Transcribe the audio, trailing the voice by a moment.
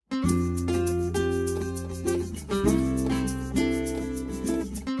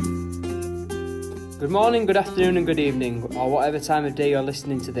Good morning, good afternoon and good evening, or whatever time of day you're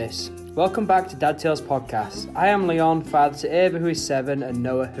listening to this. Welcome back to Dad Tales Podcast. I am Leon, father to Ava who is 7 and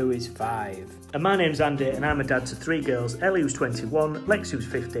Noah who is 5. And my name's Andy and I'm a dad to 3 girls, Ellie who's 21, Lex who's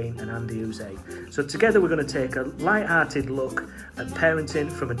 15 and Andy who's 8. So together we're going to take a light-hearted look at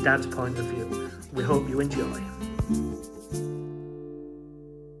parenting from a dad's point of view. We hope you enjoy.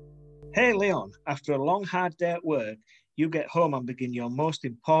 Hey Leon, after a long hard day at work, you get home and begin your most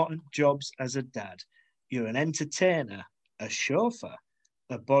important jobs as a dad. You're an entertainer, a chauffeur,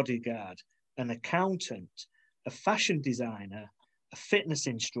 a bodyguard, an accountant, a fashion designer, a fitness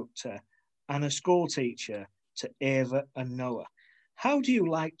instructor, and a school teacher to Ava and Noah. How do you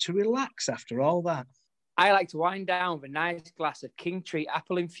like to relax after all that? I like to wind down with a nice glass of King Tree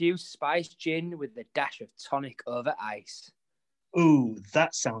apple-infused spiced gin with a dash of tonic over ice. Ooh,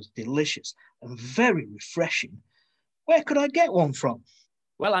 that sounds delicious and very refreshing. Where could I get one from?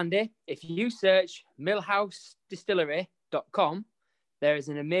 Well, Andy, if you search millhousedistillery.com, there is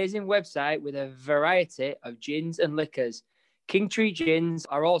an amazing website with a variety of gins and liquors. King Tree Gins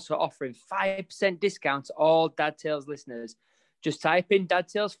are also offering 5% discount to all Dad Tales listeners. Just type in Dad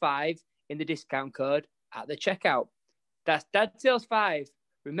Tales 5 in the discount code at the checkout. That's Dad Tales 5.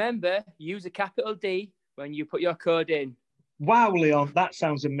 Remember, use a capital D when you put your code in. Wow, Leon, that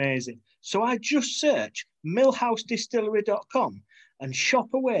sounds amazing. So I just search millhousedistillery.com and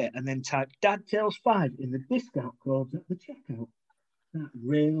shop away and then type Dad Tales 5 in the discount codes at the checkout. That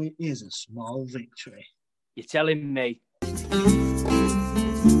really is a small victory. You're telling me.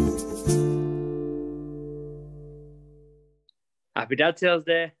 Happy Dad Tales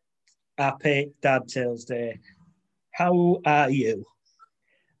Day. Happy Dad Tales Day. How are you?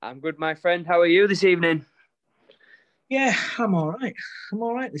 I'm good, my friend. How are you this evening? Yeah, I'm all right. I'm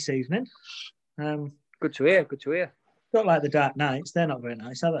all right this evening. Good to hear. Good to hear. Don't like the dark nights. They're not very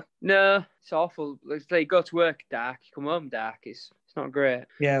nice, are they? No, it's awful. It's like you go to work dark, you come home dark. It's not great.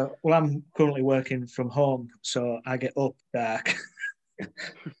 Yeah, well, I'm currently working from home, so I get up dark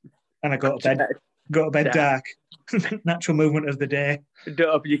and I go to bed dark. Natural movement of the day.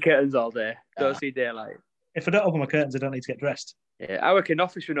 Don't open your curtains all day. Don't see daylight. If I don't open my curtains, I don't need to get dressed. Yeah, I work in an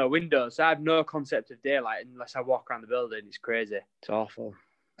office with no windows, so I have no concept of daylight unless I walk around the building. It's crazy. It's awful.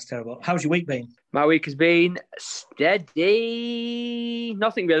 That's terrible. How's your week been? My week has been steady.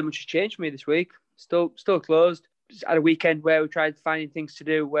 Nothing really much has changed for me this week. Still closed. Just had a weekend where we tried finding things to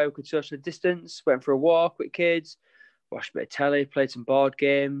do where we could socially distance. Went for a walk with kids. Watched a bit of telly. Played some board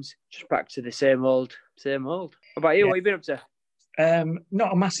games. Just back to the same old. What about you? Yeah. What have you been up to?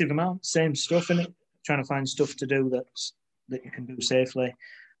 Not a massive amount. Same stuff, innit? Trying to find stuff to do that you can do safely.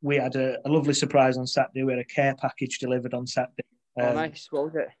 We had a lovely surprise on Saturday. We had a care package delivered on Saturday. Nice. What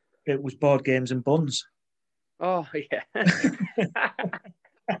was it? It was board games and buns. Oh, yeah. Do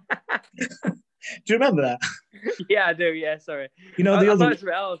you remember that? Yeah, I do. Yeah, sorry. You know, I thought it was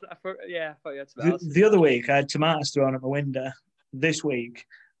something else. I thought you had something else. The other week, I had tomatoes thrown at my window. This week,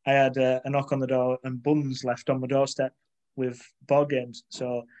 I had a knock on the door and buns left on my doorstep with board games.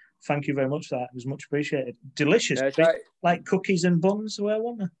 So thank you very much for that. It was much appreciated. Delicious. No, right. Like cookies and buns,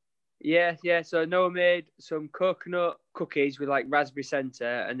 weren't they? Yeah. So Noah made some coconut cookies with like raspberry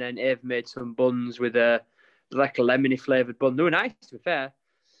centre, and then Eve made some buns with a lemony flavoured bun. They were nice, to be fair.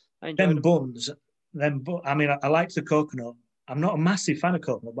 I enjoyed them. I mean, I like the coconut. I'm not a massive fan of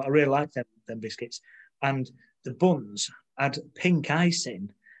coconut, but I really like them biscuits. And the buns had pink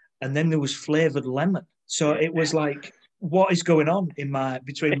icing, and then there was flavoured lemon. So it was like, what is going on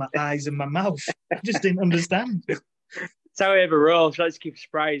between my eyes and my mouth? I just didn't understand. That's how I ever roll. She likes to keep a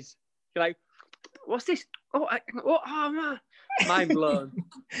surprise. You're like, what's this? Oh, man. Mind blown.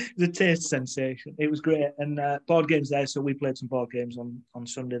 The taste sensation. It was great. And board games there, so we played some board games on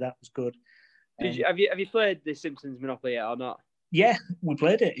Sunday. That was good. Have you played the Simpsons Monopoly yet or not? Yeah, we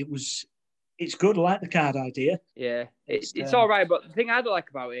played it. It's good. I like the card idea. Yeah, it's all right. But the thing I don't like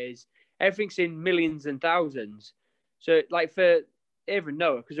about it is everything's in millions and thousands. So, like for Ava and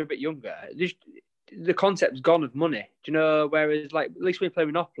Noah, because they're a bit younger, the concept's gone of money. Do you know? Whereas, like, at least when you play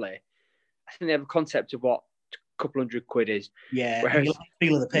Monopoly, I think they have a concept of what a couple $100 is. Yeah, whereas, you like the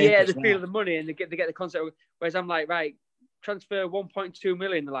feel of the paper. Yeah, the feel of the money, and they get the concept. Whereas I'm like, right, transfer 1.2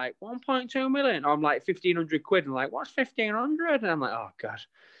 million. They're like, 1.2 million. Or I'm like, 1,500 quid. And I'm like, what's 1,500? And I'm like, oh god.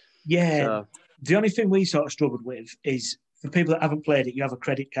 Yeah. So, the only thing we sort of struggled with is for people that haven't played it, you have a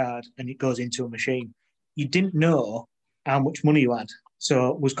credit card and it goes into a machine. You didn't know how much money you had.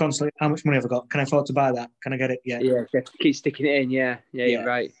 So it was constantly, how much money have I got? Can I afford to buy that? Can I get it? Yeah. Yeah, keep sticking it in. Yeah, you're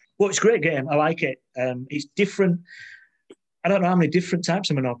right. Well, it's a great game. I like it. It's different. I don't know how many different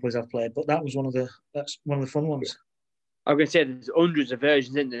types of Monopolies I've played, but that's one of the fun ones. I'm going to say there's hundreds of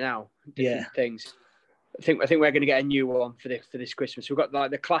versions in there now. Different things. I think we're going to get a new one for this Christmas. We've got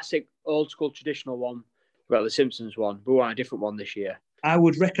like the classic, old school, traditional one. We've got the Simpsons one, but we want a different one this year. I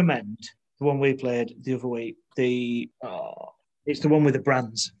would recommend the one we played the other week. It's the one with the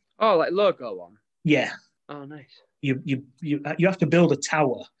brands. Oh, like logo one. Yeah. Oh, nice. You have to build a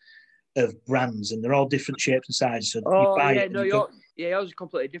tower of brands, and they're all different shapes and sizes. So Oh, you buy yeah, it. no, yours is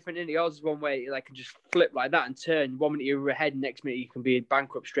completely different, isn't it? Yours is one way you like can just flip like that and turn. 1 minute you're ahead, next minute you can be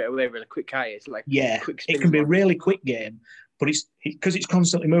bankrupt straight away really quick, can't you? It's like quick it can be a really quick game, but it's because it's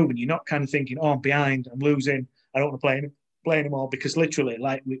constantly moving. You're not kind of thinking, "Oh, I'm behind, I'm losing, I don't want to play anymore." Because literally,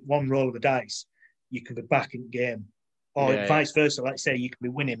 like with one roll of the dice, you can be back in the game. Or vice versa, like say you can be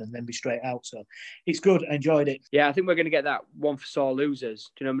winning and then be straight out. So it's good. I enjoyed it. Yeah, I think we're going to get that one for sore losers.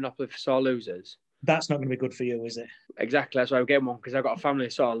 Do you know Monopoly for sore losers? That's not going to be good for you, is it? Exactly. That's why I'm getting one, because I've got a family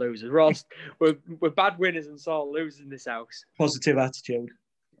of sore losers. We're bad winners and sore losers in this house. Positive attitude.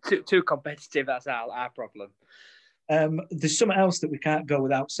 Too competitive. That's our problem. There's something else that we can't go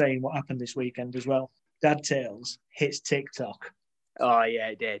without saying what happened this weekend as well. Dad Tales hits TikTok. Oh yeah,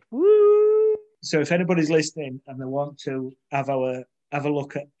 it did. Woo! So if anybody's listening and they want to have a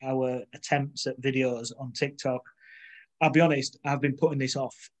look at our attempts at videos on TikTok, I'll be honest, I've been putting this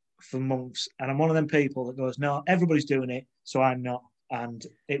off for months, and I'm one of them people that goes, no, everybody's doing it, so I'm not. And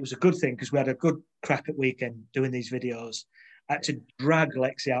it was a good thing because we had a good crack at weekend doing these videos. I had to drag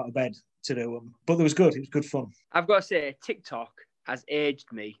Lexi out of bed to do them, but it was good. It was good fun. I've got to say, TikTok has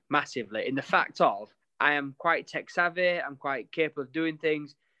aged me massively in the fact of I am quite tech savvy. I'm quite capable of doing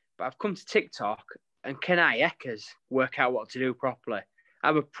things. But I've come to TikTok and can I heckers work out what to do properly?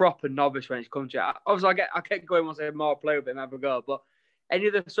 I'm a proper novice when it's come to it. Obviously, I get going once I have more play with it and have a go. But any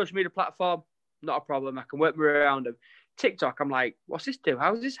other social media platform, not a problem. I can work my way around them. TikTok, I'm like, what's this do?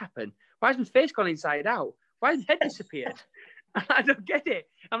 How does this happen? Why has my face gone inside out? Why has my head disappeared? I don't get it.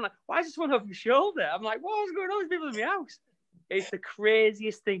 I'm like, why is this one over my shoulder? I'm like, what's going on with people in my house? It's the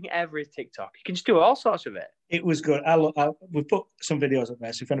craziest thing ever is TikTok. You can just do all sorts of it. It was good. We've put some videos up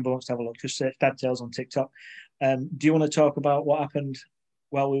there, so if anybody wants to have a look, just search Dad Tales on TikTok. Do you want to talk about what happened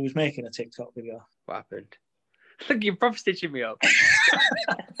while we was making a TikTok video? What happened? Look, you're proper stitching me up.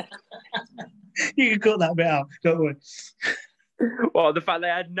 You can cut that bit out, don't worry. Well, the fact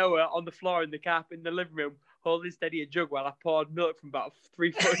that I had Noah on the floor in the carpet in the living room holding steady a jug while I poured milk from about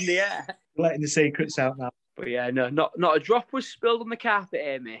 3 foot in the air. Letting the secrets out now. But yeah, no, not a drop was spilled on the carpet,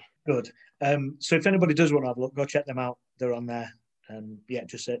 Amy. Good. So if anybody does want to have a look, go check them out. They're on there.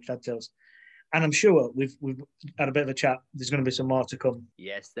 Just search Dad Tales. And I'm sure we've had a bit of a chat. There's going to be some more to come.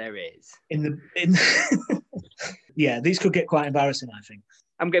 Yes, there is. Yeah, these could get quite embarrassing, I think.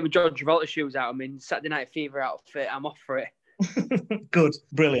 I'm getting my John Travolta shoes out. I'm in Saturday Night Fever outfit. I'm off for it. Good.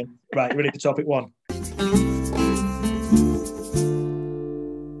 Brilliant. Right, ready for topic one.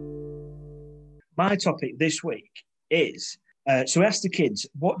 My topic this week is, so we asked the kids,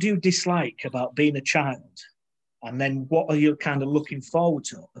 what do you dislike about being a child? And then what are you kind of looking forward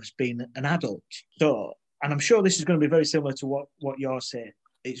to as being an adult? So, and I'm sure this is going to be very similar to what you're saying.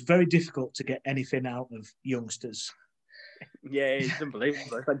 It's very difficult to get anything out of youngsters. Yeah, it's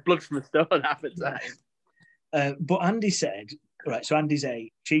unbelievable. It's like blood from a stone half the time. But Andy said, right, so Andy's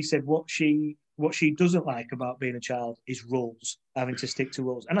 8. She said what she doesn't like about being a child is rules, having to stick to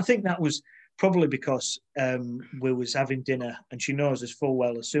rules. And I think that was probably because we was having dinner and she knows as full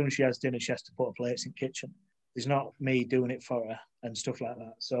well as soon as she has dinner, she has to put her plates in the kitchen. There's not me doing it for her and stuff like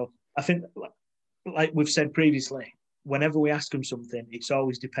that. So I think, like we've said previously, whenever we ask them something, it's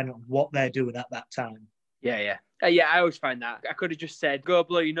always dependent on what they're doing at that time. Yeah. I always find that. I could have just said, go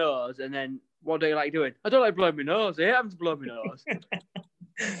blow your nose, and then what do you like doing? I don't like blowing my nose. I hate having to blow my nose.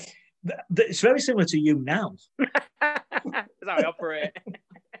 It's very similar to you now. That's how I operate.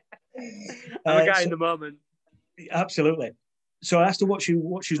 I'm a guy in the moment. Absolutely. So I asked her what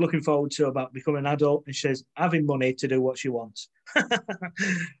she's looking forward to about becoming an adult, and she says having money to do what she wants.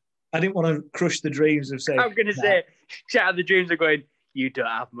 I didn't want to crush the dreams of saying. I'm going to say, shout out the dreams of going, you don't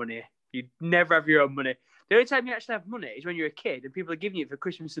have money. You never have your own money. The only time you actually have money is when you're a kid and people are giving you it for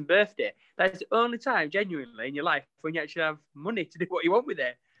Christmas and birthday. That's the only time, genuinely, in your life when you actually have money to do what you want with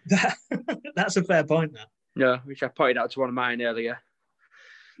it. That's a fair point, that. No, which I pointed out to one of mine earlier.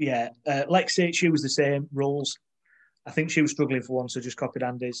 Yeah. Lexi, she was the same, rules. I think she was struggling for one, so just copied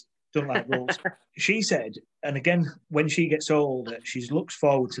Andy's. Don't like rules. She said, and again, when she gets older, she looks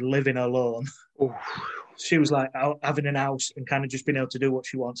forward to living alone. Ooh. She was like having an house and kind of just being able to do what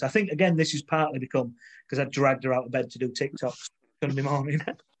she wants. I think, again, this has partly become because I dragged her out of bed to do TikToks Sunday morning.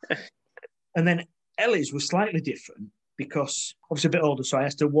 And then Ellie's was slightly different because obviously a bit older, so I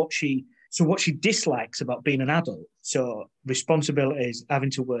asked her what she So what she dislikes about being an adult, so responsibilities,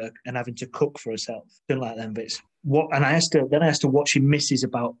 having to work and having to cook for herself, don't like them bits. I asked her what she misses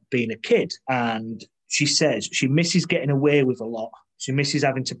about being a kid, and she says she misses getting away with a lot. She misses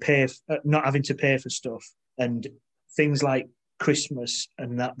having to not having to pay for stuff, and things like Christmas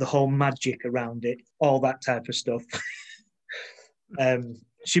and that the whole magic around it, all that type of stuff.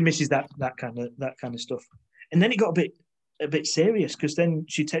 She misses that kind of stuff. And then it got a bit serious, because then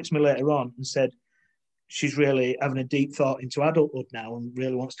she texted me later on and said she's really having a deep thought into adulthood now and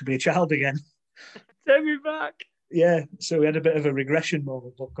really wants to be a child again. Take me back. Yeah, so we had a bit of a regression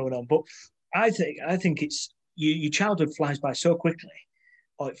moment going on. But I think it's your childhood flies by so quickly,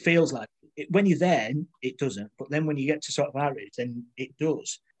 or it feels like it. When you're there, it doesn't. But then when you get to sort of our age, then it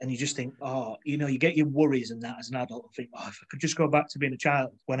does. And you just think, you get your worries and that as an adult and think, if I could just go back to being a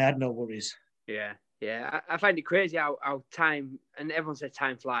child when I had no worries. Yeah. Yeah, I find it crazy how time, and everyone says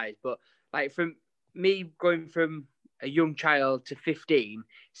time flies, but like from me going from a young child to 15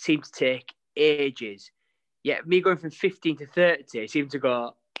 seemed to take ages. Yet me going from 15 to 30 seemed to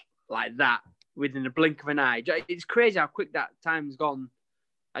go like that within a blink of an eye. It's crazy how quick that time's gone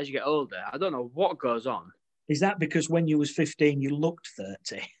as you get older. I don't know what goes on. Is that because when you was 15 you looked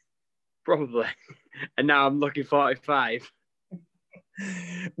 30? Probably. And now I'm looking 45.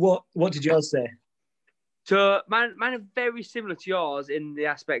 What did yours say? So mine are very similar to yours in the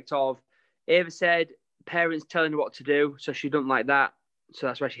aspect of Ava said parents telling her what to do, so she doesn't like that. So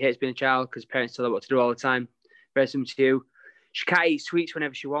that's why she hates being a child, because parents tell her what to do all the time. Very similar to you. She can't eat sweets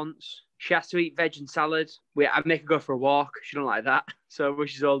whenever she wants. She has to eat veg and salad. I make her go for a walk. She don't like that. So when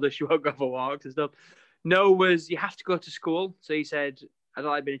she's older, she won't go for walks and stuff. No was you have to go to school. So he said, I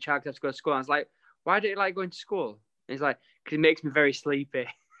don't like being a child because I have to go to school. And I was like, why don't you like going to school? And he's like, because it makes me very sleepy.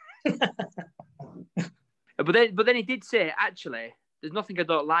 But then he did say, actually, there's nothing I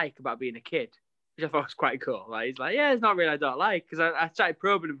don't like about being a kid, which I thought was quite cool. Like, he's like, yeah, it's not really I don't like, because I started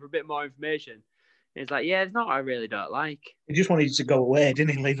probing him for a bit more information. And he's like, yeah, it's not I really don't like. He just wanted you to go away,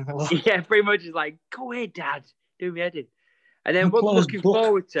 didn't he? Leave him alone. Yeah, pretty much. He's like, go away, Dad. Do me head in. And then what I'm looking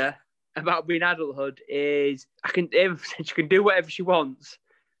forward to about being adulthood is Ava said she can do whatever she wants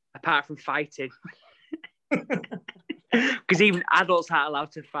apart from fighting. Because even adults aren't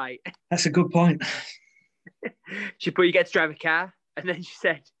allowed to fight. That's a good point. She put, you get to drive a car, and then she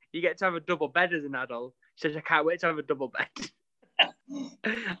said, you get to have a double bed as an adult. She said, I can't wait to have a double bed.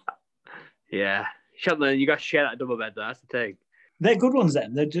 Yeah. Shetland, you got to share that double bed, though. That's the thing. They're good ones,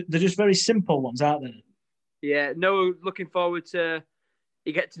 then. They're just very simple ones, aren't they? Yeah. No, looking forward to,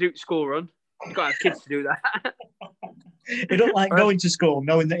 you get to do school run. You've got to have kids to do that. He don't like going to school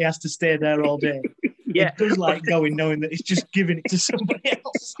knowing that he has to stay there all day. Yeah. He does like going knowing that he's just giving it to somebody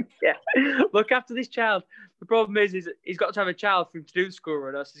else. Yeah. Look after this child. The problem is he's got to have a child for him to do the school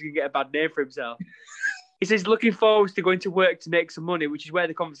run, or else he's going to get a bad name for himself. He says looking forward to going to work to make some money, which is where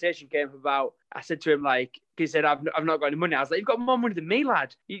the conversation came about. I said to him, like, he said, I've not got any money. I was like, you've got more money than me,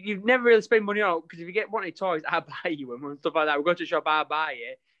 lad. You've never really spent money on, because if you get one of your toys, I'll buy you them and stuff like that. We go to the shop, I'll buy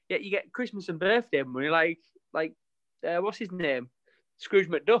it. Yeah, you get Christmas and birthday money, like what's his name? Scrooge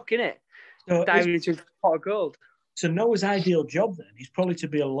McDuck, innit? So diving into his pot of gold. So Noah's ideal job then is probably to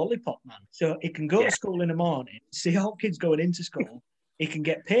be a lollipop man. So he can go to school in the morning, see all kids going into school, he can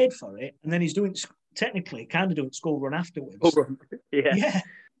get paid for it, and then he's doing school run afterwards. Yeah,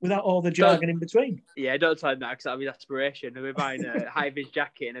 without all the jargon in between. Yeah, don't tell him that, because that'll be aspiration. We're buying a high-vis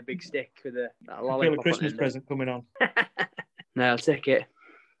jacket and a big stick with a lollipop. I feel a Christmas present coming on. No, I'll take it.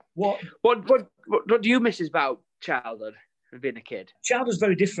 What do you miss about childhood and being a kid? Childhood's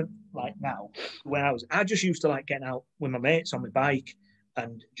very different. Like now, when I just used to like getting out with my mates on my bike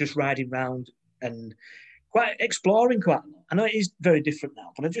and just riding around and exploring quite a lot. I know it is very different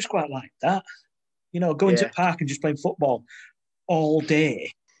now, but I just quite like that. Going to the park and just playing football all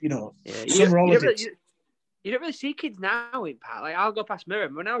day. Summer holidays. You don't really see kids now in park. Like, I'll go past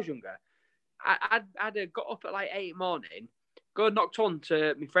Mirren. When I was younger, I'd got up at like 8 in the morning, go knocked on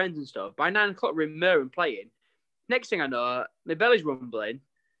to my friends and stuff. By 9 o'clock, we're in Mirren playing. Next thing I know, my belly's rumbling.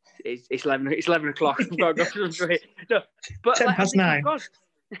 It's 11. It's 11 o'clock. I've got to go through it. No, but 10 past 9. God.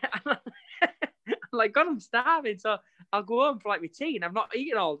 I'm like, God, I'm starving. So I'll go home for like my tea, and I've not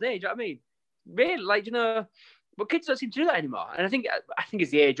eaten all day. Do you know what I mean? Really, but kids don't seem to do that anymore. And I think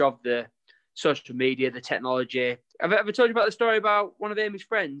it's the age of the social media, the technology. Have I ever told you about the story about one of Amy's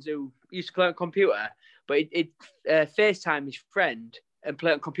friends who used to play on a computer, but he'd FaceTime his friend and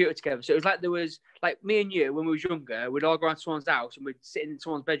play on a computer together. So it was like there was, like me and you, when we was younger, we'd all go around to someone's house and we'd sit in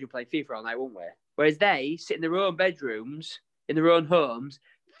someone's bedroom playing FIFA all night, wouldn't we? Whereas they sit in their own bedrooms, in their own homes,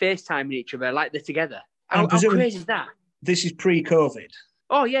 FaceTiming each other like they're together. How crazy is that? This is pre-COVID.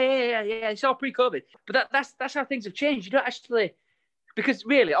 Oh yeah. It's all pre-COVID, but that's how things have changed. You don't actually, because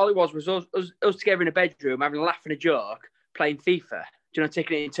really all it was us together in a bedroom having a laugh and a joke, playing FIFA. You know,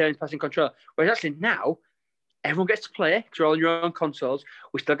 taking it in turns, passing control. Whereas actually now everyone gets to play because you're all on your own consoles.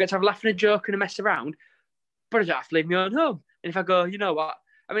 We still get to have a laugh and a joke and a mess around, but I don't have to leave my own home. And if I go, you know what?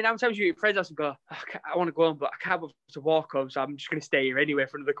 I mean, sometimes you eat friends' house and go, I want to go home, but I can't to walk home, so I'm just going to stay here anyway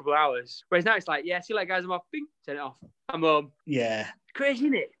for another couple of hours. Whereas now it's like, yeah, see you later, guys, I'm off. Bing, turn it off. I'm home. Yeah. Crazy,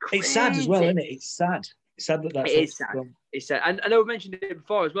 isn't it? Crazy. It's sad as well, isn't it? It's sad. It's sad that that's... It is sad. It's sad. And I know we mentioned it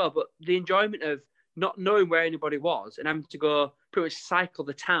before as well, but the enjoyment of not knowing where anybody was and having to go pretty much cycle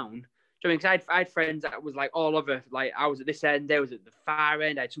the town. Do you know what I mean? Because I had friends that was like all over. Like I was at this end, they was at the far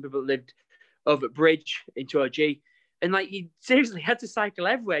end. I had some people that lived over at Bridge into OG. And like you seriously had to cycle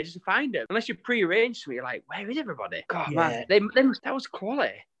everywhere just to find them. Unless you pre-arranged something, you're like, where is everybody? God, man, that was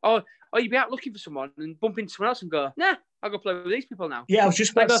quality. Or you'd be out looking for someone and bump into someone else and go, nah, I'll go play with these people now. Yeah, I was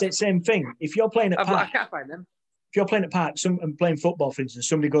just about to say the same thing. If you're playing at park, I can't find them. If you're playing at park and playing football, for instance,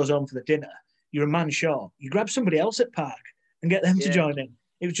 somebody goes home for the dinner, you're a man short. You grab somebody else at park and get them to join in.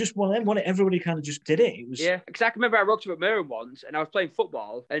 It was just one of them, wasn't it? Everybody kind of just did it. It was... Yeah, because I can remember I rocked up at Merton once and I was playing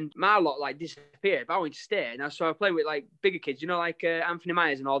football and my lot like disappeared, but I wanted to stay. And so I was playing with like bigger kids, you know, like Anthony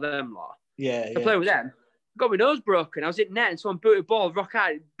Myers and all them lot. Yeah, I played with them. Got my nose broken. I was in net and someone booted a ball, rock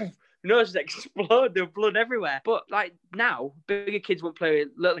out, my nose just exploded. There was blood everywhere. But like now, bigger kids won't play with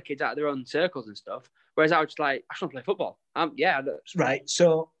little kids out of their own circles and stuff. Whereas I was just like, I just want to play football. Right.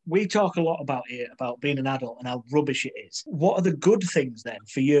 So we talk a lot about being an adult and how rubbish it is. What are the good things then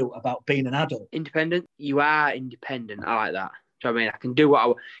for you about being an adult? Independent. You are independent. I like that. Do you know what I mean? I can do what I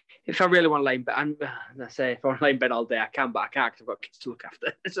want. If I really want to lay in bed, if I want to lay in bed all day, I can, but I can't because I've got kids to look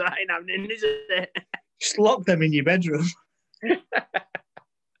after. So that ain't happening, is it? Just lock them in your bedroom.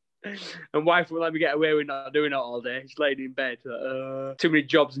 And wife will let me get away with not doing it all day. Just laying in bed. Too many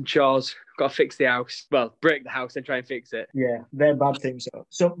jobs and chores. Got to fix the house. Well, break the house and try and fix it. Yeah, they're bad things.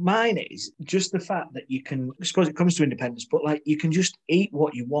 So mine is just the fact that you can, I suppose it comes to independence, but like you can just eat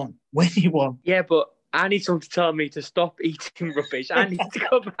what you want, when you want. Yeah, but I need someone to tell me to stop eating rubbish. I need to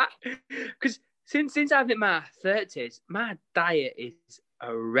go back. Because since I've hit my 30s, my diet is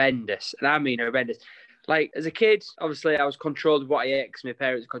horrendous. And I mean horrendous. Like, as a kid, obviously, I was controlled with what I ate because my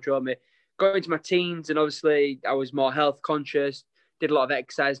parents controlled me. Going into my teens, and obviously, I was more health conscious, did a lot of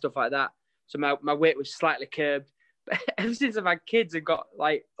exercise, stuff like that. So my weight was slightly curbed. But ever since I've had kids and got,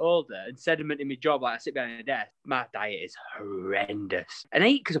 like, older and sediment in my job, like I sit behind a desk, my diet is horrendous. And I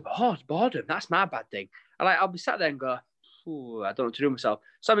eat because of boredom. That's my bad thing. I'll be sat there and go, ooh, I don't know what to do with myself.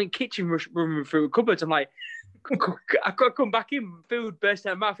 So I'm in kitchen running through cupboards. I'm like, I've got to come back in, food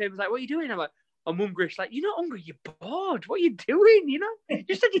bursting out of my mouth. Everyone's like, what are you doing? I'm like, I'm hungry. She's like, you're not hungry, you're bored. What are you doing? You know,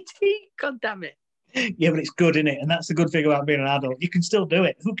 just had your tea. God damn it. Yeah, but it's good, isn't it? And that's the good thing about being an adult. You can still do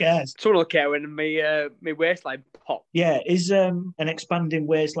it. Who cares? Someone will care when my waistline pops. Yeah, is an expanding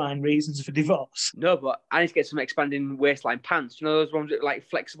waistline reasons for divorce? No, but I need to get some expanding waistline pants. You know those ones with like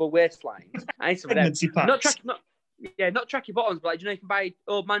flexible waistlines? I need some of them. Not tracky bottoms, but like, you know, you can buy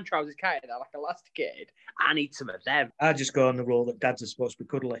old man trousers kind of like elasticated. I need some of them. I just go on the rule that dads are supposed to be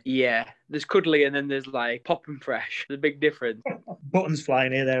cuddly. Yeah, there's cuddly and then there's like pop and fresh. There's a big difference. Buttons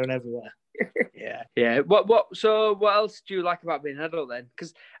flying here, there, and everywhere. Yeah. What else do you like about being an adult then?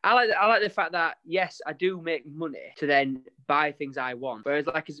 Because I like the fact that yes, I do make money to then buy things I want. Whereas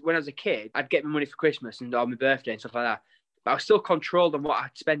like when I was a kid, I'd get my money for Christmas and on my birthday and stuff like that. But I was still controlled on what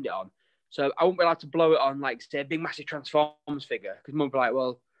I'd spend it on. So I wouldn't be allowed to blow it on, like, say, a big, massive Transformers figure. Because Mum would be like,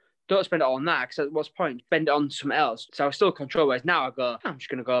 well, don't spend it on that. Because what's the point? Spend it on something else. So I was still controlled. Whereas now I go, I'm just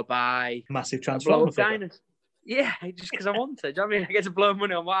going to go buy... Massive Transformers figure. Yeah, just because I want to. Do you know what I mean? I get to blow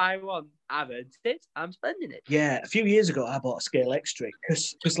money on what I want. I've earned it. I'm spending it. Yeah, a few years ago, I bought a Scale X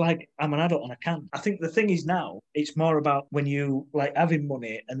because like, I'm an adult and I can. I think the thing is now, it's more about when you, like, having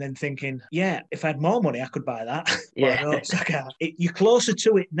money and then thinking, yeah, if I had more money, I could buy that. Yeah. No, so I can't. You're closer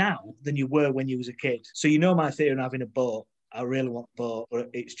to it now than you were when you was a kid. So you know my theory on having a boat. I really want a boat,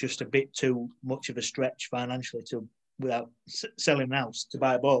 but it's just a bit too much of a stretch financially without selling a house to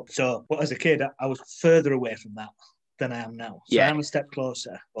buy a boat. So, but as a kid, I was further away from that than I am now. So I'm a step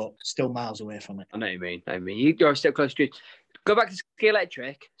closer, but still miles away from it. I know what you mean. You're a step closer to it. Go back to Ski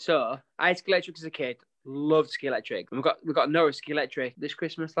Electric. So I had Ski Electric as a kid. Loved Ski Electric. And we've got Noah Ski Electric this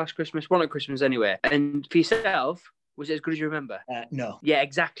Christmas, last Christmas, one at Christmas anyway. And for yourself, was it as good as you remember? No. Yeah,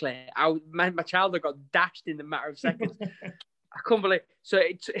 exactly. My childhood got dashed in the matter of seconds. I couldn't believe. So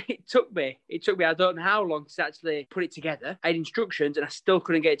it took me. I don't know how long to actually put it together. I had instructions, and I still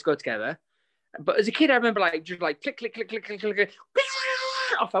couldn't get it to go together. But as a kid, I remember just click, click, click, click, click, click, click.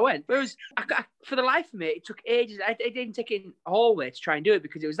 off I went. Whereas for the life of me, it took ages. I didn't take it in a hallway to try and do it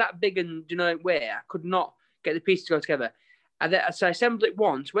because it was that big and way I could not get the pieces to go together. And then, so I assembled it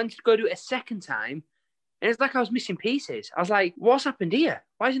once, went to go do it a second time, and it's like I was missing pieces. I was like, what's happened here?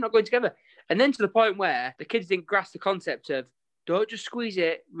 Why is it not going together? And then to the point where the kids didn't grasp the concept of don't just squeeze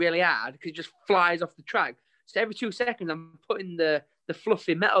it really hard because it just flies off the track. So every 2 seconds, I'm putting the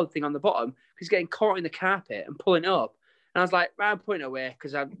fluffy metal thing on the bottom because it's getting caught in the carpet and pulling it up. And I was like, right, I'm putting it away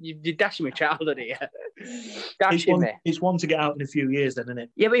because you're dashing my childhood here. Me. It's one to get out in a few years then, isn't it?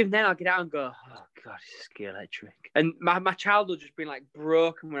 Yeah, but even then I'll get out and go, oh, God, it's ski electric. And my childhood just been like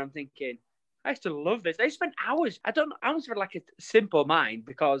broken when I'm thinking, I used to love this. I used to spend hours. I must have had like a simple mind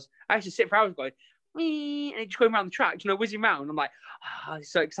because I used to sit for hours going, and just going around the track, whizzing around. I'm like, oh,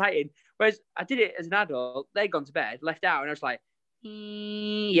 it's so exciting. Whereas I did it as an adult, they'd gone to bed, left out, and I was like,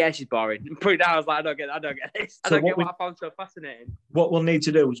 yeah, she's boring. Put it down. I was like, I don't get this. I don't get what I found so fascinating. What we'll need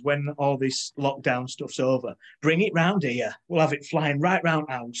to do is when all this lockdown stuff's over, bring it round here. We'll have it flying right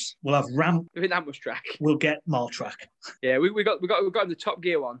round house. We'll have ramp. With that much track. We'll get more track. Yeah, we got him the Top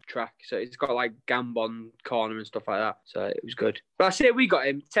Gear one track, so it's got like Gambon corner and stuff like that. So it was good. But I say we got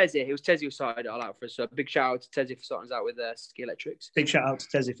him, Tezzy. It was Tezzy who sorted it all out for us. So big shout out to Tezzy for sorting us out with Ski Electrics. Big shout out to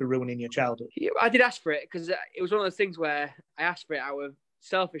Tezzy for ruining your childhood. Yeah, I did ask for it because it was one of those things where I asked for it out of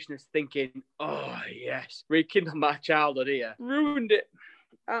selfishness, thinking, oh yes, rekindle my childhood here. Ruined it.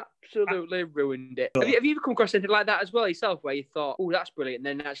 Absolutely ruined it. Have you ever come across anything like that as well yourself, where you thought, oh, that's brilliant,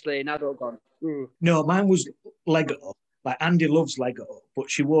 and then actually an adult gone, ooh. No, mine was Lego. Like Andy loves Lego, but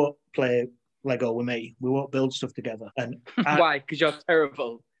she won't play Lego with me. We won't build stuff together. And why? Because you're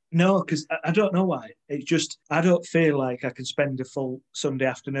terrible. No, because I don't know why. It's just I don't feel like I can spend a full Sunday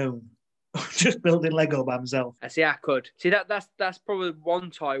afternoon just building Lego by myself. I see. I could see that's probably one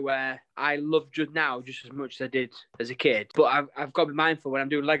toy where I love just now just as much as I did as a kid. But I've got to be mindful when I'm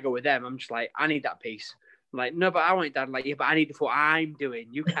doing Lego with them. I'm just like, I need that piece. I'm like, no, but I want it, Dad. I'm like, yeah, but I need it for what I'm doing.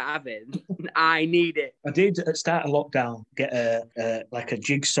 You can't have it. I need it. I did at the start of lockdown get a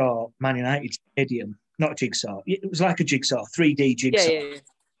jigsaw Man United stadium. Not a jigsaw. It was like a jigsaw, 3D jigsaw. Yeah.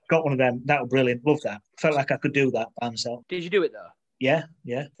 Got one of them. That was brilliant. Love that. Felt like I could do that by myself. Did you do it though? Yeah.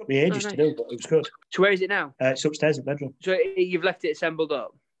 Took me ages to do, but it was good. So where is it now? It's upstairs in the bedroom. So you've left it assembled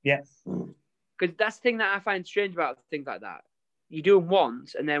up? Yeah. Because that's the thing that I find strange about things like that. You do them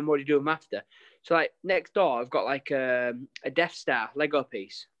once, and then what do you do them after? So like next door, I've got like a Death Star Lego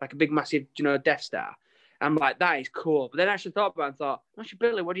piece, like a big massive, Death Star. I'm like, that is cool. But then I actually thought about it and thought, once you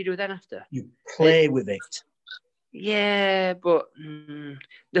build it, what do you do then after? You play with it. Yeah, but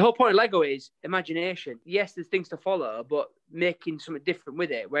the whole point of Lego is imagination. Yes, there's things to follow, but making something different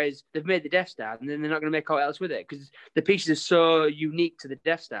with it. Whereas they've made the Death Star, and then they're not going to make out else with it because the pieces are so unique to the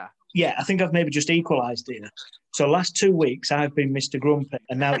Death Star. Yeah, I think I've maybe just equalised here. So last 2 weeks, I've been Mr. Grumpy,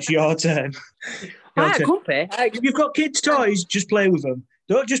 and now it's your turn. Grumpy? If you've got kids' toys, just play with them.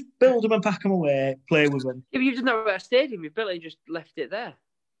 Don't just build them and pack them away. Play with them. If you've done that at a stadium, you've built it and just left it there.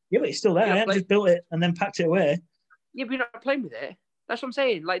 Yeah, but it's still there. I haven't just built it and then packed it away. Yeah, but you're not playing with it. That's what I'm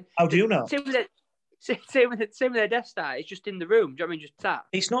saying. Like, how do you know? Same with their Death Star. It's just in the room. Do you know what I mean? Just that.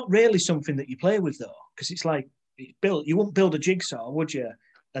 It's not really something that you play with though, because it's like it's built. You wouldn't build a jigsaw, would you?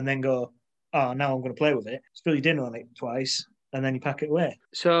 And then go, oh, now I'm going to play with it. Spill your dinner on it twice, and then you pack it away.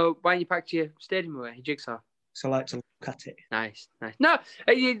 So why don't you pack your stadium away, your jigsaw? So I like to look at it. Nice. No,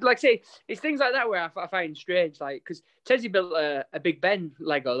 like I say, it's things like that where I find strange, like, because Tezzy built a Big Ben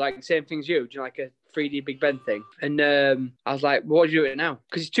Lego, like same thing as you, like a 3D Big Ben thing. And I was like, what do you do with it now?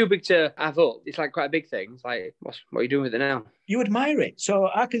 Because it's too big to have up. It's like quite a big thing. It's like, what are you doing with it now? You admire it. So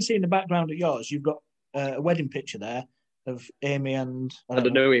I can see in the background of yours, you've got a wedding picture there of Amy and... I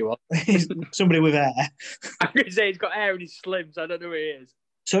don't know who he was. Somebody with hair. I'm going to say he's got hair and he's slim, so I don't know who he is.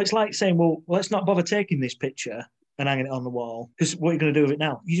 So it's like saying, well, let's not bother taking this picture and hanging it on the wall, because what are you going to do with it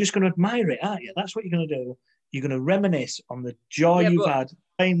now? You're just going to admire it, aren't you? That's what you're going to do. You're going to reminisce on the joy you've had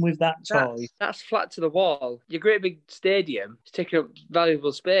playing with that toy. That's flat to the wall. Your great big stadium is taking up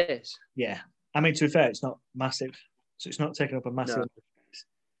valuable space. Yeah. I mean, to be fair, it's not massive. So it's not taking up a massive... No.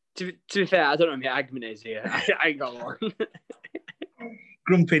 To be fair, I don't know what my argument is here. I ain't got one.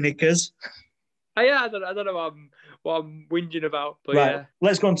 Grumpy knickers. Yeah, I don't know what I'm whinging about. But right, yeah.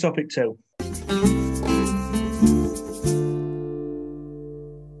 Let's go on topic 2.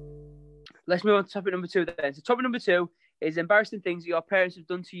 Let's move on to topic number 2 then. So topic number 2 is embarrassing things that your parents have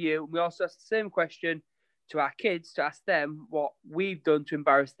done to you. And we also ask the same question to our kids to ask them what we've done to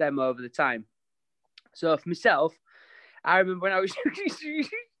embarrass them over the time. So for myself, I remember when I was...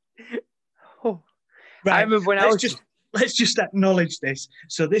 Right. I remember when Let's just acknowledge this.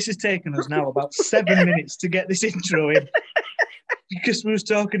 So this has taken us now about 7 minutes to get this intro in. because we was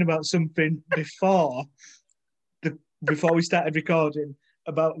talking about something before we started recording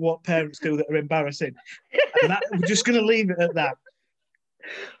about what parents do that are embarrassing. And we're just going to leave it at that.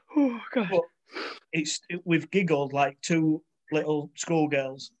 Oh, God. But we've giggled like two little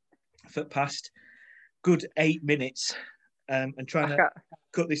schoolgirls for the past good 8 minutes and trying to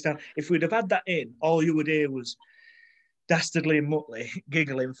cut this down. If we'd have had that in, all you would hear was Dastardly and Muttley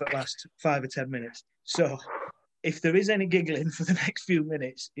giggling for the last 5 or 10 minutes. So if there is any giggling for the next few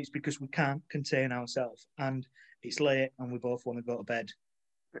minutes, it's because we can't contain ourselves and it's late and we both want to go to bed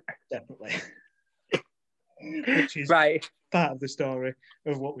separately. Which is part of the story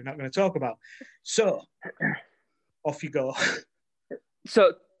of what we're not going to talk about. So off you go.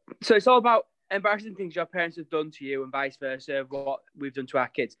 So it's all about embarrassing things your parents have done to you and vice versa, what we've done to our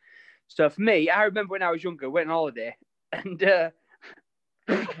kids. So for me, I remember when I was younger, went on holiday and I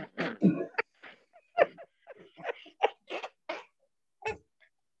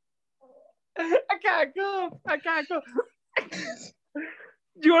can't go.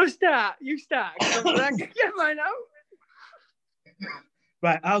 Do you want to start? You start. I can get mine out.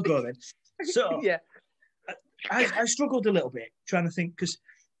 Right, I'll go then. So yeah, I struggled a little bit trying to think because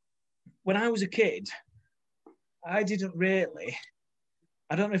when I was a kid, I don't know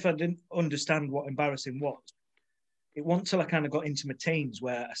if I didn't understand what embarrassing was. It wasn't until I kind of got into my teens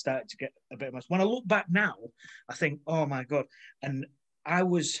where I started to get a bit of when I look back now, I think, oh my God. And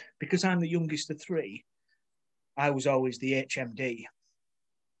because I'm the youngest of three, I was always the HMD.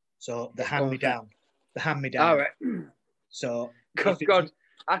 So the hand-me-down. All right. So God,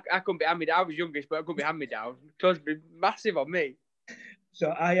 I couldn't be hand-me-down. I was youngest, but I couldn't be hand-me-down. It was massive on me.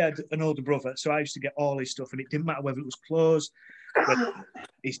 So I had an older brother, so I used to get all his stuff, and it didn't matter whether it was clothes,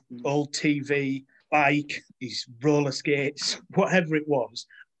 his old TV, bike, his roller skates, whatever it was,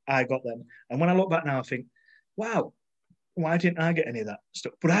 I got them. And when I look back now, I think, wow, why didn't I get any of that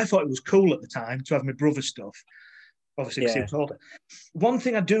stuff? But I thought it was cool at the time to have my brother's stuff, obviously because he was older. One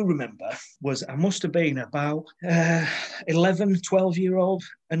thing I do remember was I must have been about 11, 12-year-old,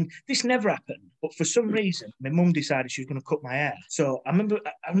 and this never happened, but for some reason, my mum decided she was going to cut my hair. So I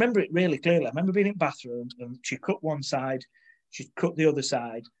remember it really clearly. I remember being in the bathroom, and she cut one side, she cut the other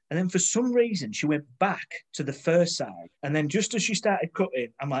side, and then for some reason, she went back to the first side, and then just as she started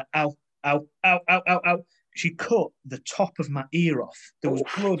cutting, I'm like, ow, ow, ow, ow, ow, ow. She cut the top of my ear off. There was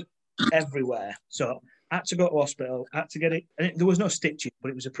blood everywhere. So I had to go to hospital. I had to get it. And there was no stitching,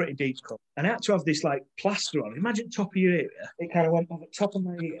 but it was a pretty deep cut. And I had to have this like plaster on. Imagine top of your ear. It kind of went over the top of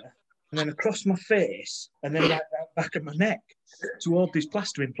my ear and then across my face and then like that back of my neck to hold this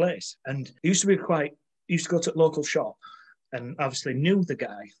plaster in place. And it used to go to a local shop and obviously knew the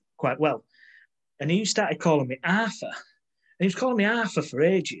guy quite well. And he started calling me Arthur. And he was calling me Arthur for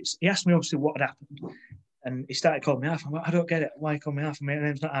ages. He asked me obviously what had happened. And he started calling me Arthur. I'm like, I don't get it. Why you call me Arthur? My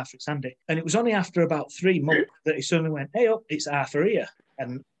name's not Arthur, it's Andy. And it was only after about 3 months that he suddenly went, hey, up, it's Arthur here.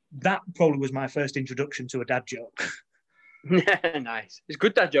 And that probably was my first introduction to a dad joke. Nice. It's a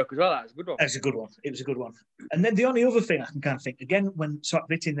good dad joke as well. That's a good one. It's a good one. It was a good one. And then the only other thing I can kind of think, again, when sort of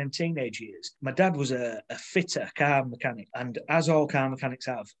hitting them teenage years, my dad was a fitter, car mechanic. And as all car mechanics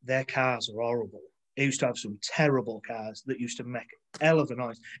have, their cars are horrible. He used to have some terrible cars that used to make a hell of a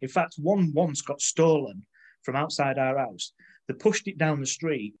noise. In fact, one once got stolen from outside our house. They pushed it down the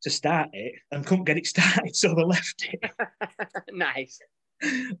street to start it and couldn't get it started, so they left it. Nice.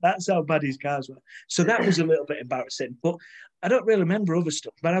 That's how bad his cars were. So that was a little bit embarrassing. But I don't really remember other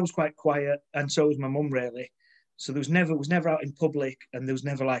stuff. But I was quite quiet, and so was my mum, really. So was never out in public, and there was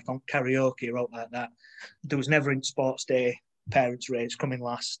never like on karaoke or out like that. There was never in sports day, parents' race coming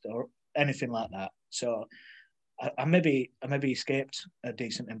last, or anything like that. So I maybe escaped a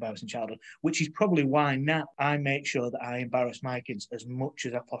decent embarrassing childhood, which is probably why now I make sure that I embarrass my kids as much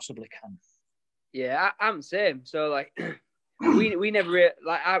as I possibly can. Yeah, I'm the same. So like, we never really,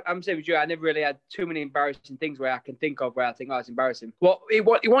 like I'm the same with you. I never really had too many embarrassing things where I can think of where I think, oh, it's embarrassing. Well, it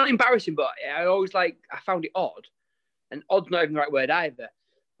wasn't embarrassing, but I found it odd, and odd's not even the right word either.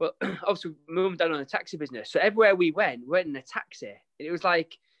 But obviously, my mum and dad own a taxi business, so everywhere we went in a taxi, and it was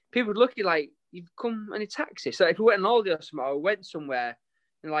like people would look at you like, you've come in a taxi. So if we went on holiday or something, or went somewhere,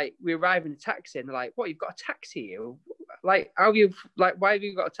 and like we arrive in a taxi, and they're like, "What? You've got a taxi here? Like, how have you? Like, why have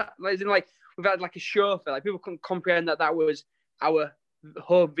you got a taxi?" Like, we've had like a chauffeur. Like, people couldn't comprehend that was our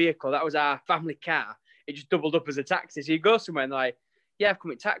home vehicle. That was our family car. It just doubled up as a taxi. So you go somewhere and they're like, "Yeah, I've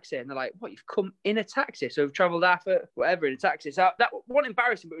come in a taxi," and they're like, "What? You've come in a taxi? So we've travelled after whatever in a taxi." So that wasn't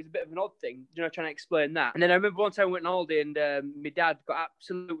embarrassing, but it was a bit of an odd thing, trying to explain that. And then I remember one time we went on holiday and my dad got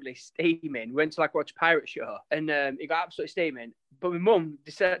absolutely steaming. We went to like watch a pirate show, and he got absolutely steaming. But my mum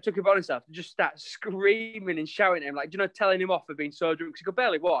took it upon herself to just start screaming and shouting at him, like, telling him off for being so drunk because he could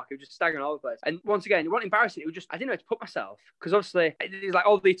barely walk. He was just staggering all over the place. And once again, it wasn't embarrassing. It was just, I didn't know where to put myself because obviously, it's like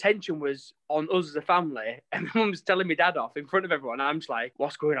all the attention was on us as a family. And my mum's telling my dad off in front of everyone. I'm just like,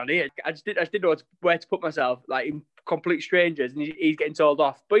 what's going on here? I just didn't know where to put myself, like in complete strangers, and he's getting told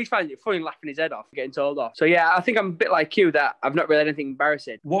off. But he's finding it funny, laughing his head off, getting told off. So yeah, I think I'm a bit like you that I've not really had anything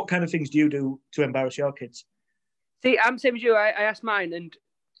embarrassing. What kind of things do you do to embarrass your kids? See, I'm the same as you. I asked mine, and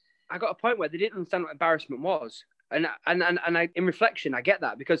I got a point where they didn't understand what embarrassment was. And I, in reflection, I get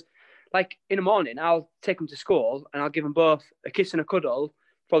that because, like, in the morning, I'll take them to school and I'll give them both a kiss and a cuddle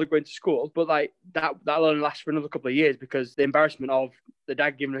before they're going to school. But like that'll only last for another couple of years because the embarrassment of the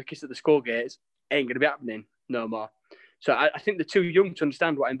dad giving her a kiss at the school gates ain't going to be happening no more. So I think they're too young to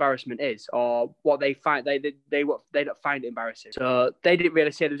understand what embarrassment is or what they find. They don't find it embarrassing. So they didn't really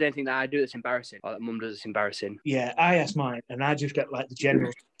say there was anything that I do that's embarrassing or that mum does that's embarrassing. Yeah, I asked mine and I just get like the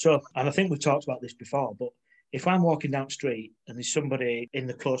general. So, and I think we've talked about this before, but if I'm walking down the street and there's somebody in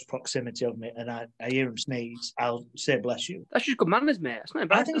the close proximity of me and I hear them sneeze, I'll say bless you. That's just good manners, mate. It's not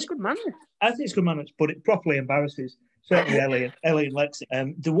embarrassing. It's good manners. I think it's good manners, but it properly embarrasses. Certainly Ellie and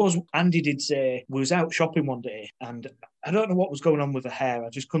Lexi. Andy did say, we was out shopping one day and I don't know what was going on with her hair. I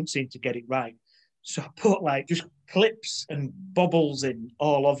just couldn't seem to get it right. So I put like just clips and bobbles in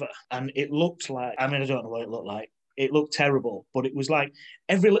all over and it looked like, I don't know what it looked like. It looked terrible, but it was like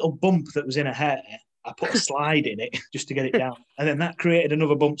every little bump that was in her hair, I put a slide in it just to get it down. And then that created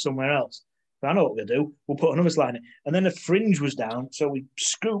another bump somewhere else. But I know what we'll do. We'll put another slide in it. And then the fringe was down. So we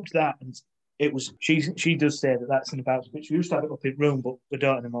scooped that and it was, she does say that that's an embarrassment. She used to have it up in room, but we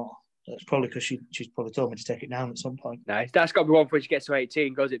don't anymore. That's probably because she's probably told me to take it down at some point. Nice. That's got to be one when she gets to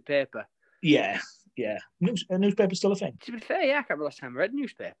 18, goes in paper. Yeah. A newspaper's still a thing. To be fair, yeah, I can't remember last time I read a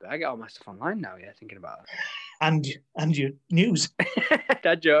newspaper. I get all my stuff online now, yeah, thinking about it. And your news.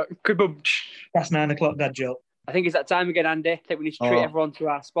 Dad joke. Good. That's 9 o'clock, dad joke. I think it's that time again, Andy. I think we need to treat everyone to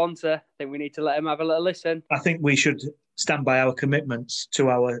our sponsor. I think we need to let him have a little listen. I think we should stand by our commitments to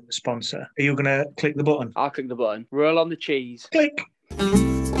our sponsor. Are you going to click the button? I'll click the button. Roll on the cheese. Click.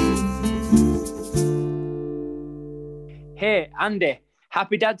 Hey, Andy.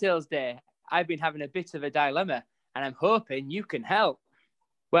 Happy Dad Tales Day. I've been having a bit of a dilemma and I'm hoping you can help.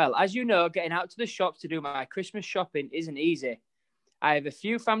 Well, as you know, getting out to the shops to do my Christmas shopping isn't easy. I have a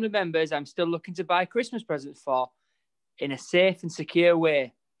few family members I'm still looking to buy Christmas presents for in a safe and secure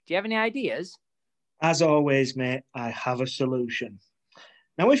way. Do you have any ideas? As always, mate, I have a solution.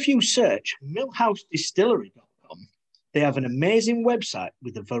 Now, if you search millhousedistillery.com, they have an amazing website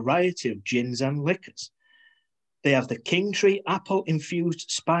with a variety of gins and liquors. They have the King Tree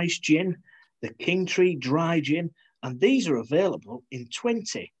apple-infused spice gin, the King Tree dry gin, and these are available in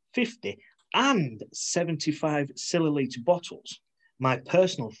 20, 50 and 75 milliliter bottles. My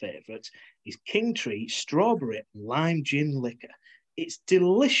personal favourite is King Tree strawberry and lime gin liquor. It's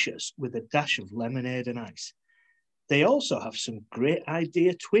delicious with a dash of lemonade and ice. They also have some great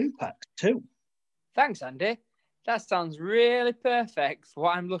idea twin packs too. Thanks, Andy. That sounds really perfect for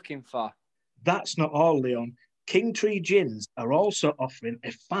what I'm looking for. That's not all, Leon. King Tree Gins are also offering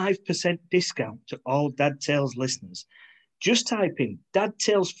a 5% discount to all Dad Tales listeners. Just type in Dad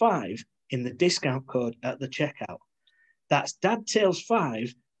Tales 5 in the discount code at the checkout. That's Dad Tales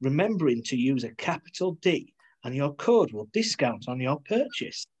 5, remembering to use a capital D, and your code will discount on your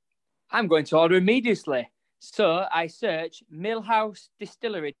purchase. I'm going to order immediately. So I search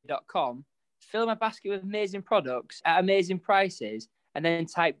millhousedistillery.com, fill my basket with amazing products at amazing prices, and then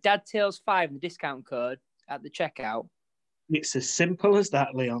type Dad Tales 5 in the discount code at the checkout. It's as simple as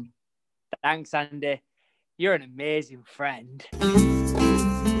that, Leon. Thanks, Andy. You're an amazing friend.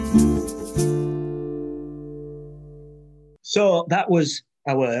 So that was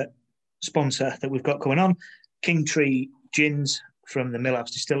our sponsor that we've got going on, King Tree Gins from the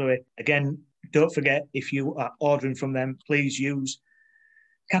Millhouse Distillery. Again, don't forget, if you are ordering from them, please use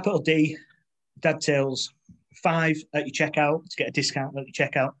capital D, Dad Tales 5 at your checkout to get a discount at your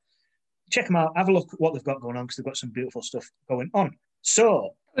checkout. Check them out. Have a look at what they've got going on because they've got some beautiful stuff going on. So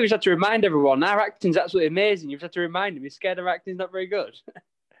we just have to remind everyone our acting's absolutely amazing. You just have to remind them. You're scared our acting's not very good.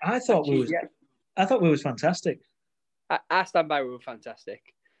 I thought we was fantastic. I stand by. We were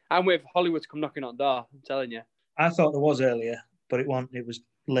fantastic. I'm waiting for Hollywood to come knocking on the door. I'm telling you. I thought there was earlier, but it wasn't. It was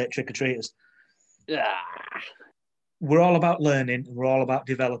late trick or treaters. We're all about learning. And we're all about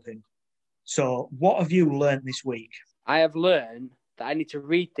developing. So, what have you learned this week? I have learned that I need to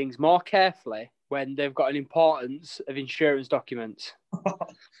read things more carefully when they've got an importance of insurance documents.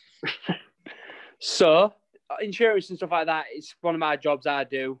 So, insurance and stuff like that, it's one of my jobs I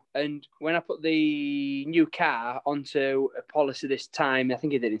do. And when I put the new car onto a policy this time, I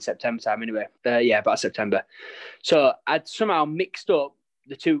think I did in September time anyway. About September. So I'd somehow mixed up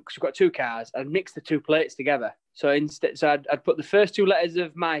the two, because we've got two cars. I'd mixed the two plates together. So I'd put the first two letters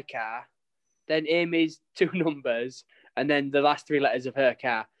of my car, then Amy's two numbers, and then the last three letters of her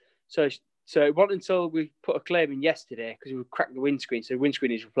car. So it wasn't until we put a claim in yesterday, because we cracked the windscreen, so the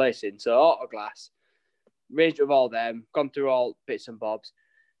windscreen is replacing. So Autoglass, raised it with all them, gone through all bits and bobs.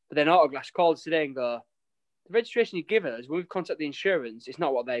 But then Autoglass called us today and go, the registration you give us, when we've contacted the insurance, it's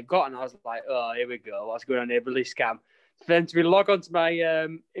not what they've got. And I was like, oh, here we go. What's going on here? Release scam. For them to be log on to my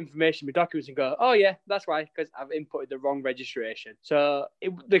information, my documents, and go, oh, yeah, that's why, because I've inputted the wrong registration. So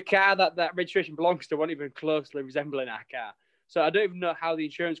the car that registration belongs to wasn't even closely resembling our car. So I don't even know how the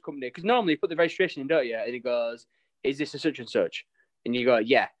insurance company, because normally you put the registration in, don't you? And it goes, is this a such and such? And you go,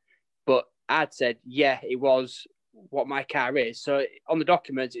 yeah. But I'd said, yeah, it was what my car is. So on the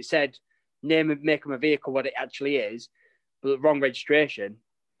documents, it said name and make of my vehicle, what it actually is, but the wrong registration.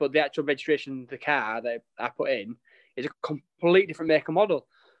 But the actual registration of the car that I put in is a completely different make and model.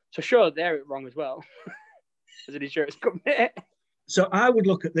 So sure, they're wrong as well as an insurance company. So I would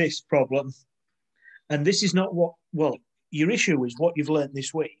look at this problem, and this is not your issue is what you've learned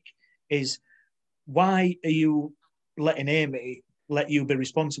this week is why are you letting Amy let you be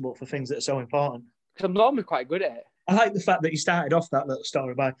responsible for things that are so important? Because I'm normally quite good at it. I like the fact that you started off that little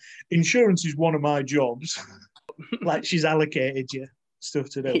story by insurance is one of my jobs. Like she's allocated you stuff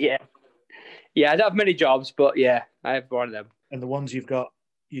to do. Yeah, I don't have many jobs, but yeah, I have one of them. And the ones you've got,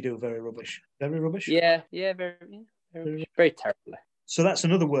 you do very rubbish. Very rubbish? Very terribly. So that's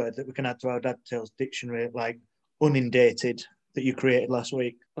another word that we can add to our Dad Tales dictionary, like unindated, that you created last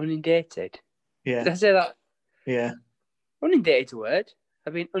week. Unindated? Yeah. Did I say that? Yeah. Unindated's a word.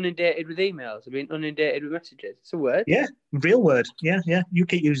 I've been inundated with emails. I've been inundated with messages. It's a word. Yeah, real word. Yeah. You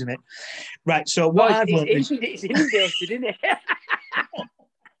keep using it. Right, so what I've learned is... It's inundated, isn't it?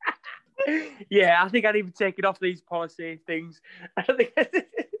 Yeah, I think I'd even take it off these policy things. I don't think...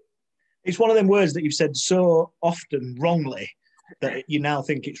 It's one of them words that you've said so often wrongly that you now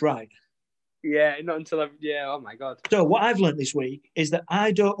think it's right. Yeah, not until I've... Yeah, oh my God. So what I've learned this week is that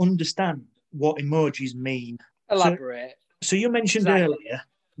I don't understand what emojis mean. Elaborate. So you mentioned earlier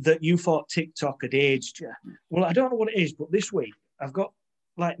that you thought TikTok had aged you. Well, I don't know what it is, but this week I've got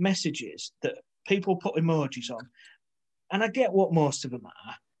like messages that people put emojis on, and I get what most of them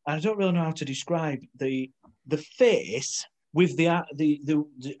are. I don't really know how to describe the face with the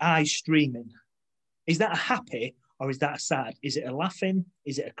eyes streaming. Is that a happy or is that a sad? Is it a laughing?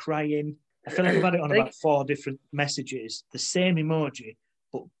 Is it a crying? I feel like I've had it on about 4 different messages, the same emoji,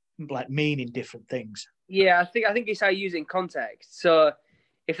 but like meaning different things. Yeah, I think it's how you use it in context. So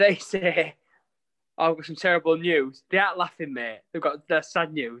if they say, oh, I've got some terrible news, they aren't laughing, mate. They've got their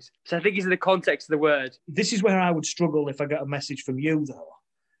sad news. So I think it's in the context of the word. This is where I would struggle if I got a message from you, though,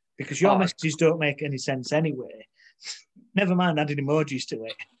 because your messages don't make any sense anyway. Never mind adding emojis to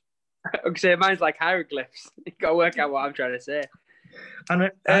it. Okay, mine's like hieroglyphs. You've got to work out what I'm trying to say.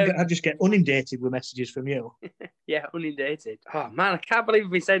 And I just get inundated with messages from you. Yeah, inundated. Oh, man, I can't believe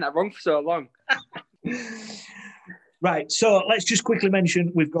we've been saying that wrong for so long. Right, so let's just quickly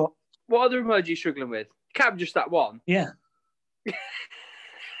mention we've got... What other emoji are you struggling with? Can't be just that one. Yeah. But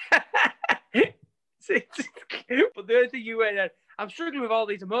the only thing you went, I'm struggling with all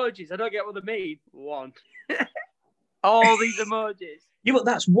these emojis. I don't get what they mean. One. All these emojis. Yeah, but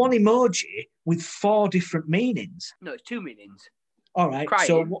that's one emoji with 4 different meanings. No, it's 2 meanings. All right, crying.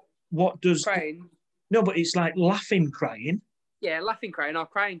 So what does... Crying. No, but it's like laughing, crying. Yeah, laughing, crying, or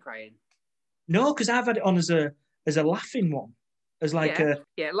crying, crying. No, because I've had it on as a laughing one. As like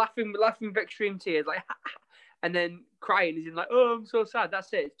laughing with extreme tears, like, and then crying is in like, oh, I'm so sad.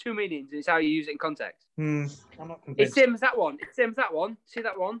 That's it. It's 2 meanings. It's how you use it in context. I'm not convinced. It's same as that one. See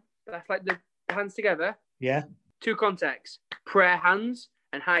that one? That's like the hands together. Yeah. 2 contexts: prayer hands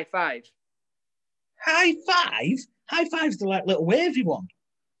and high five. High five? High five's the like little wavy one.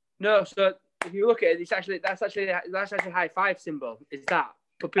 No, so if you look at it, that's actually a high five symbol. Is that?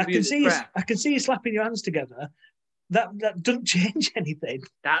 I can see you slapping your hands together. That doesn't change anything.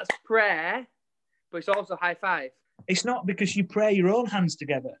 That's prayer, but it's also high five. It's not, because you pray your own hands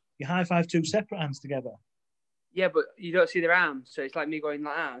together. You high five 2 separate hands together. Yeah, but you don't see their arms, so it's like me going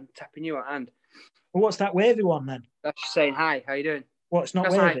like that and tapping you on hand. Well, what's that wavy one then? That's just saying hi. How you doing? Well, it's not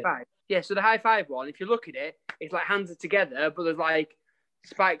That's wavy. High five. Yeah, so the high five one, if you look at it, it's like hands are together, but there's like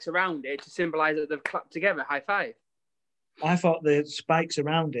spikes around it to symbolise that they've clapped together. High five. I thought the spikes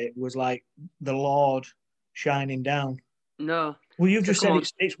around it was like the Lord shining down. No. Well, you've just said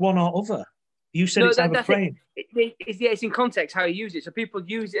it's one or other. You said it's either praying. It's in context how you use it. So people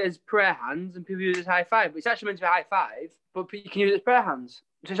use it as prayer hands and people use it as high five. But it's actually meant to be high five, but you can use it as prayer hands.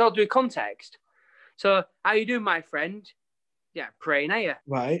 So it's all to do with context. So how you doing, my friend? Yeah, praying, are you?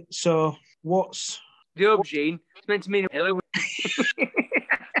 Right. So what's the aubergine? It's meant to mean hello.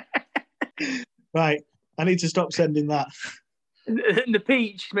 Right. I need to stop sending that. And the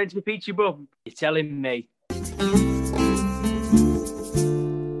peach is meant to be peachy bum. You're telling me.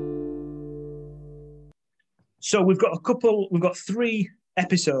 So we've got 3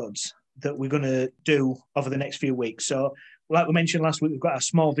 episodes that we're going to do over the next few weeks. So like we mentioned last week, we've got our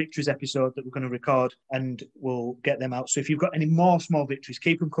small victories episode that we're going to record and we'll get them out. So if you've got any more small victories,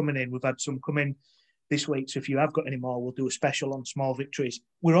 keep them coming in. We've had some come in this week. So if you have got any more, we'll do a special on small victories.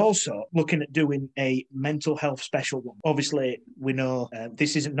 We're also looking at doing a mental health special one. Obviously, we know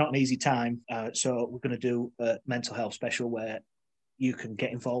this isn't not an easy time. So we're going to do a mental health special where you can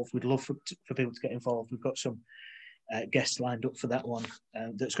get involved. We'd love for people to get involved. We've got some guests lined up for that one.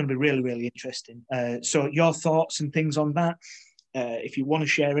 That's going to be really, really interesting. So your thoughts and things on that. If you want to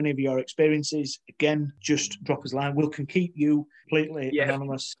share any of your experiences, again, just drop us a line. We can keep you completely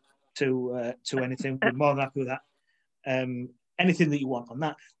anonymous to anything. We're more than happy with that. Anything that you want on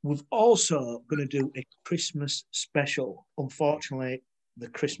that. We're also going to do a Christmas special. Unfortunately, the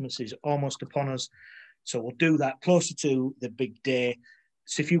Christmas is almost upon us. So we'll do that closer to the big day.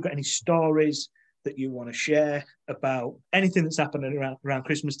 So if you've got any stories that you want to share about anything that's happening around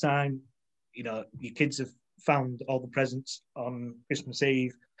Christmas time, you know, your kids have found all the presents on Christmas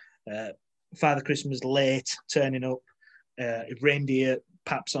Eve, Father Christmas late turning up, reindeer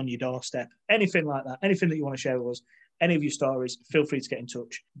perhaps on your doorstep, anything like that, anything that you want to share with us, any of your stories, feel free to get in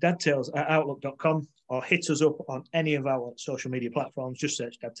touch. dadtales@outlook.com or hit us up on any of our social media platforms. Just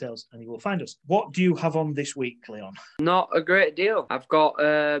search Dad Tales and you will find us. What do you have on this week, Leon? Not a great deal. I've got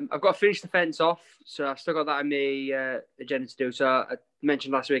to finish the fence off, so I've still got that on my agenda to do. So I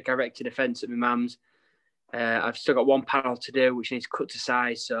mentioned last week I erected a fence at my mum's. I've still got one panel to do, which needs cut to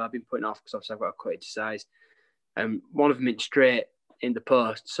size. So I've been putting off because obviously I've got to cut it to size. One of them is straight in the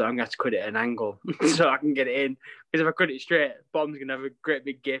post, so I'm going to have to cut it at an angle so I can get it in. Because if I cut it straight, the bottom's going to have a great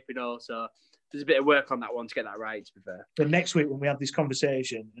big gap and all. So there's a bit of work on that one to get that right, to be fair. But next week when we have this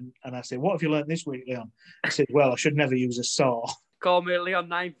conversation and I say, what have you learned this week, Leon? I said, well, I should never use a saw. Call me Leon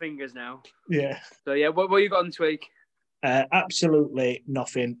Nine Fingers now. Yeah. So yeah, what you got on this week? Absolutely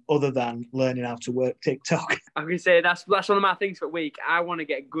nothing other than learning how to work TikTok. I'm going to say that's one of my things for the week. I want to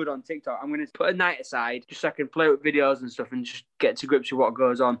get good on TikTok. I'm going to put a night aside just so I can play with videos and stuff and just get to grips with what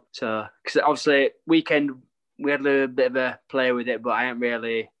goes on. So, because obviously weekend we had a little bit of a play with it, but I haven't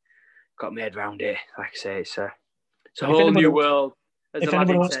really got my head around it. Like I say, it's a whole new world. If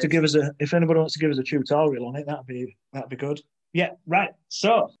anybody wants to give us a tutorial on it, that'd be good. Yeah, right.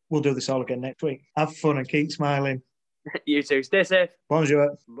 So we'll do this all again next week. Have fun and keep smiling. You too. Stay safe.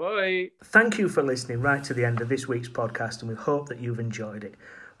 Bonjour. Bye. Thank you for listening right to the end of this week's podcast, and we hope that you've enjoyed it.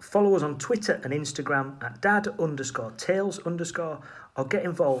 Follow us on Twitter and Instagram at dad_tales_ or get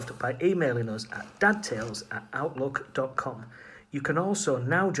involved by emailing us at dadtales@outlook.com. You can also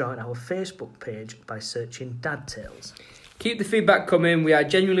now join our Facebook page by searching Dad Tales. Keep the feedback coming. We are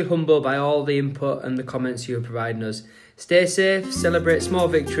genuinely humbled by all the input and the comments you are providing us. Stay safe, celebrate small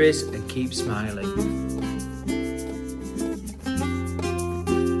victories, and keep smiling.